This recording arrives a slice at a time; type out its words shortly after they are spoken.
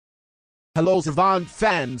Hello Savant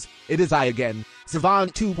fans, it is I again,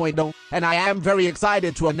 Savant 2.0, and I am very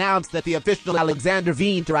excited to announce that the official Aleksander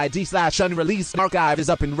Vinter ID/Unreleased archive is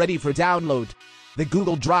up and ready for download. The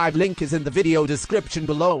Google Drive link is in the video description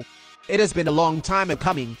below. It has been a long time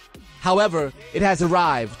coming. However, it has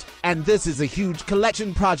arrived, and this is a huge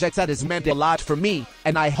collection project that has meant a lot for me,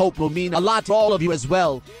 and I hope will mean a lot to all of you as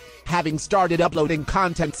well. Having started uploading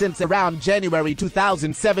content since around January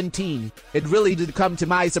 2017, it really did come to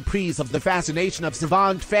my surprise of the fascination of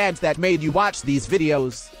Savant fans that made you watch these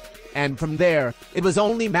videos. And from there, it was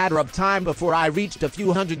only a matter of time before I reached a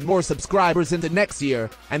few hundred more subscribers in the next year,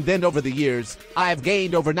 and then over the years, I have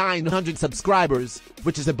gained over 900 subscribers,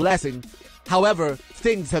 which is a blessing. However,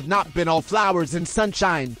 things have not been all flowers and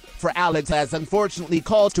sunshine, for Alex has unfortunately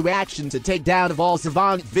called to action to take down of all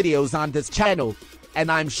Savant videos on this channel. And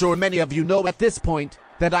I'm sure many of you know at this point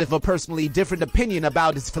that I have a personally different opinion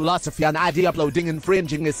about his philosophy on ID uploading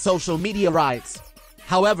infringing his social media rights.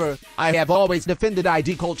 However, I have always defended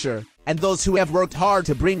ID culture, and those who have worked hard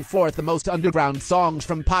to bring forth the most underground songs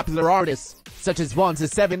from popular artists, such as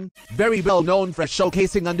 1-7, very well known for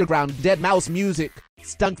showcasing underground deadmau5 music,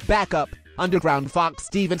 Stunt Backup, underground Fox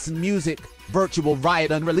Stevenson music, Virtual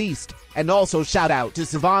Riot Unreleased, and also shout out to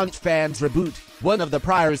Savant Fans Reboot, one of the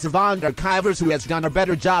prior Savant archivers who has done a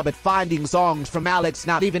better job at finding songs from Alex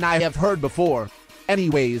not even I have heard before.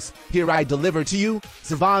 Anyways, here I deliver to you,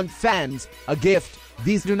 Savant fans, a gift.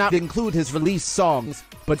 These do not include his released songs,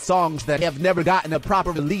 but songs that have never gotten a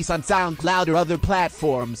proper release on SoundCloud or other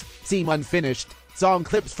platforms, seem unfinished, song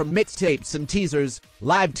clips from mixtapes and teasers,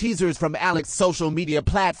 live teasers from Alex's social media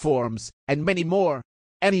platforms, and many more.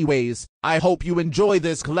 Anyways, I hope you enjoy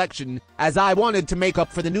this collection, as I wanted to make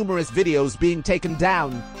up for the numerous videos being taken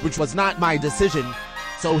down, which was not my decision.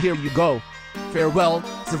 So here you go. Farewell,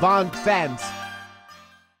 Savant fans.